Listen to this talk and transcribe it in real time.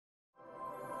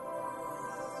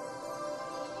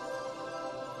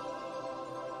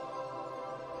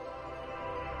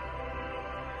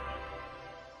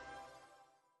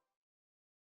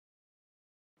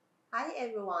Hi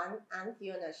everyone, I'm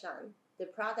Fiona Shan, the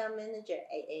product manager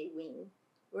at AEWIN.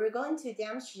 We're going to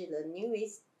demonstrate the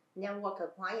newest network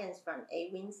appliance from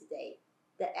AEWIN today,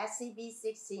 the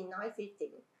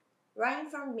SCB-6915. Right in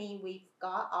front of me, we've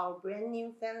got our brand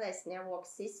new Fanless Network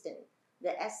system,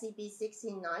 the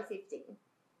SCB-6915.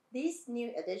 This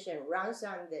new edition runs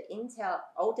on the Intel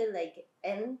Alder Lake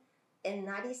N and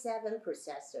 97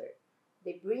 processor.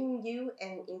 They bring you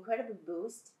an incredible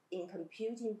boost in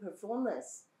computing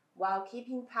performance while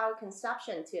keeping power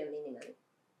consumption to a minimum.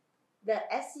 The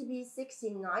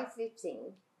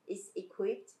SCB-6915 is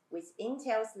equipped with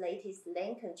Intel's latest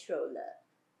LAN controller,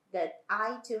 the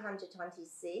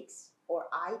i226 or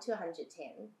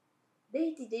i210.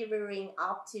 They're delivering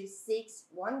up to 6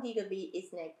 1 gigabit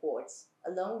Ethernet ports,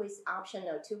 along with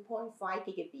optional 2.5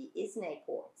 gigabit Ethernet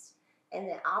ports and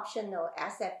an optional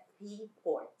SFP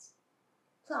port.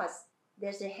 Plus,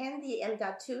 there's a handy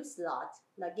M.2 slot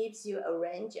that gives you a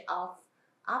range of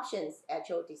options at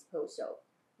your disposal,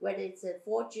 whether it's a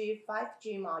 4G,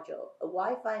 5G module, a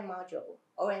Wi-Fi module,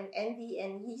 or an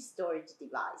NVMe storage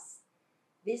device.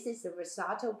 This is a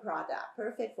versatile product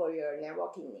perfect for your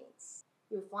networking needs.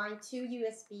 You'll find 2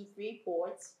 USB 3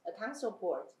 ports, a console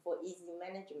port for easy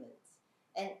management,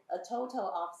 and a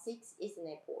total of 6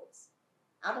 Ethernet ports.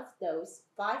 Out of those,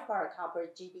 5 are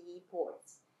copper GBE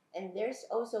ports, and there's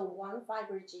also 1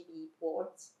 fiber GBE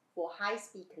port for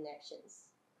high-speed connections.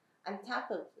 On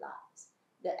top of that,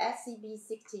 the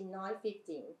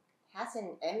SCB-6915 has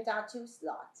an M.2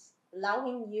 slot,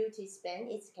 allowing you to expand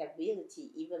its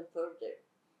capability even further.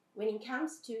 When it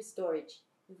comes to storage,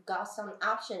 you've got some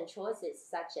option choices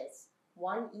such as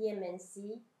 1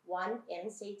 eMMC, 1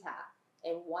 mSATA,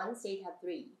 and 1 SATA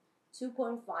 3,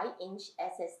 2.5-inch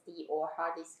SSD or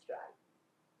hard disk drive.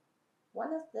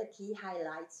 One of the key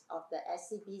highlights of the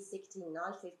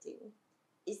SCB-6915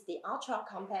 is the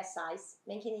ultra-compact size,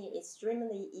 making it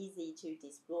extremely easy to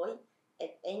deploy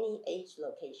at any edge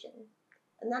location.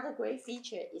 Another great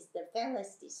feature is the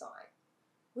fanless design,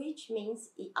 which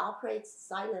means it operates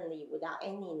silently without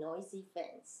any noisy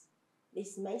fans.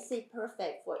 This makes it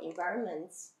perfect for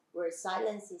environments where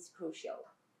silence is crucial,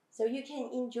 so you can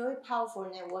enjoy powerful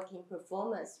networking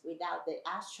performance without the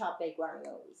extra background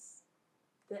noise.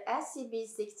 The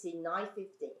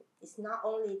SCB-6915 is not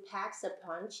only packs a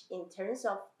punch in terms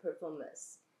of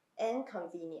performance and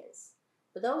convenience,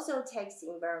 but also takes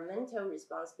environmental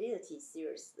responsibility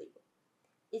seriously.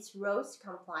 Its RoHS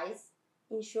compliance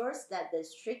ensures that it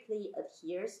strictly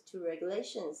adheres to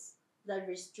regulations that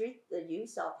restrict the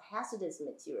use of hazardous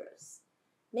materials,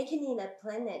 making it a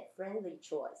planet-friendly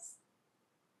choice.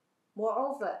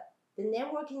 Moreover, the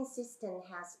networking system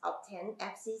has obtained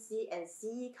FCC and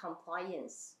CE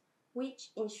compliance,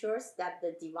 which ensures that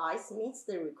the device meets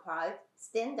the required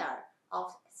standard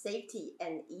of safety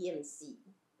and EMC.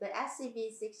 The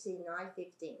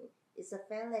SCB-6915 is a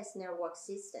fanless network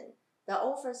system that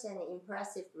offers an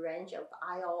impressive range of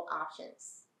I/O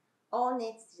options, all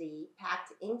neatly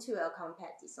packed into a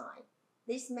compact design.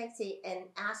 This makes it an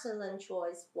excellent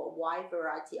choice for a wide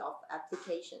variety of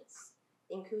applications,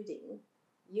 including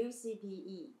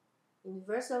UCPE,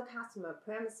 Universal Customer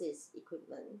Premises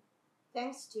Equipment,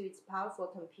 thanks to its powerful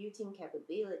computing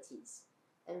capabilities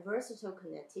and versatile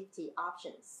connectivity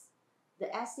options. The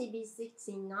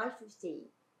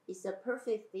SCB-6915 is a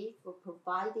perfect fit for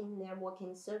providing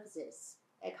networking services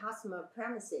at customer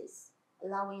premises,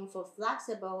 allowing for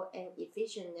flexible and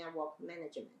efficient network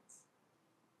management.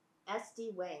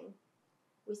 SD-WAN,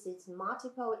 with its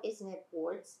multiple Ethernet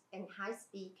ports and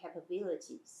high-speed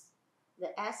capabilities,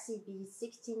 the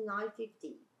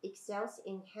SCB-6950 excels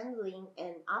in handling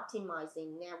and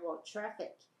optimizing network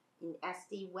traffic in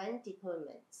SD-WAN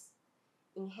deployments,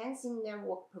 enhancing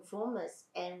network performance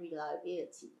and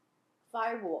reliability.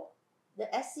 Firewall. The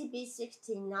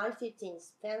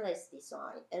SCB-6915's fanless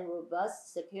design and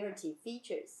robust security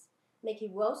features make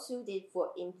it well suited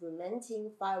for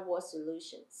implementing firewall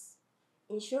solutions,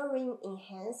 ensuring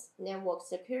enhanced network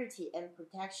security and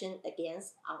protection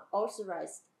against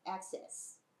unauthorized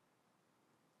access.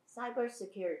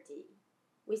 Cybersecurity.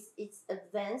 With its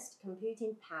advanced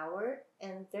computing power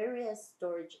and various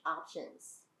storage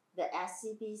options, the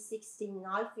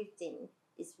SCB-6915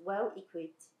 is well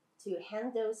equipped to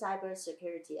handle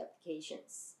cybersecurity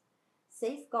applications,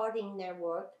 safeguarding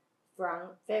network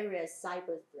from various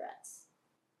cyber threats.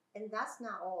 And that's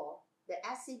not all. The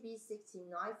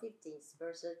SCB-6915's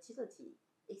versatility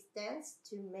extends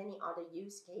to many other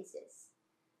use cases,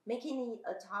 making it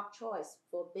a top choice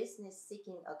for business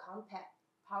seeking a compact,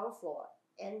 powerful,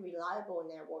 and reliable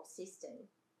network system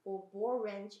for a broad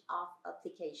range of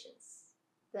applications.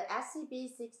 The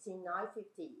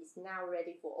SCB-6950 is now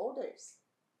ready for orders.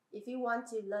 If you want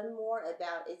to learn more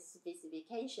about its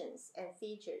specifications and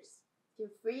features, feel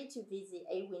free to visit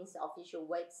AEWIN's official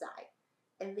website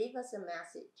and leave us a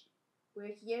message.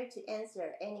 We're here to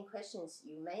answer any questions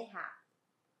you may have.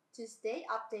 To stay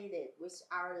updated with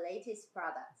our latest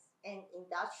products and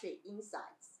industry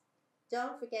insights,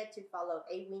 don't forget to follow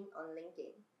AEWIN on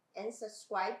LinkedIn and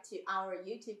subscribe to our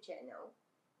YouTube channel.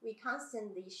 We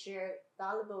constantly share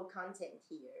valuable content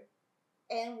here,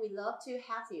 and we love to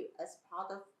have you as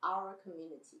part of our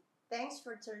community. Thanks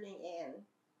for tuning in,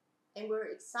 and we're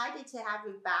excited to have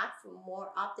you back for more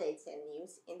updates and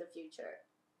news in the future.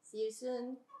 See you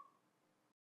soon!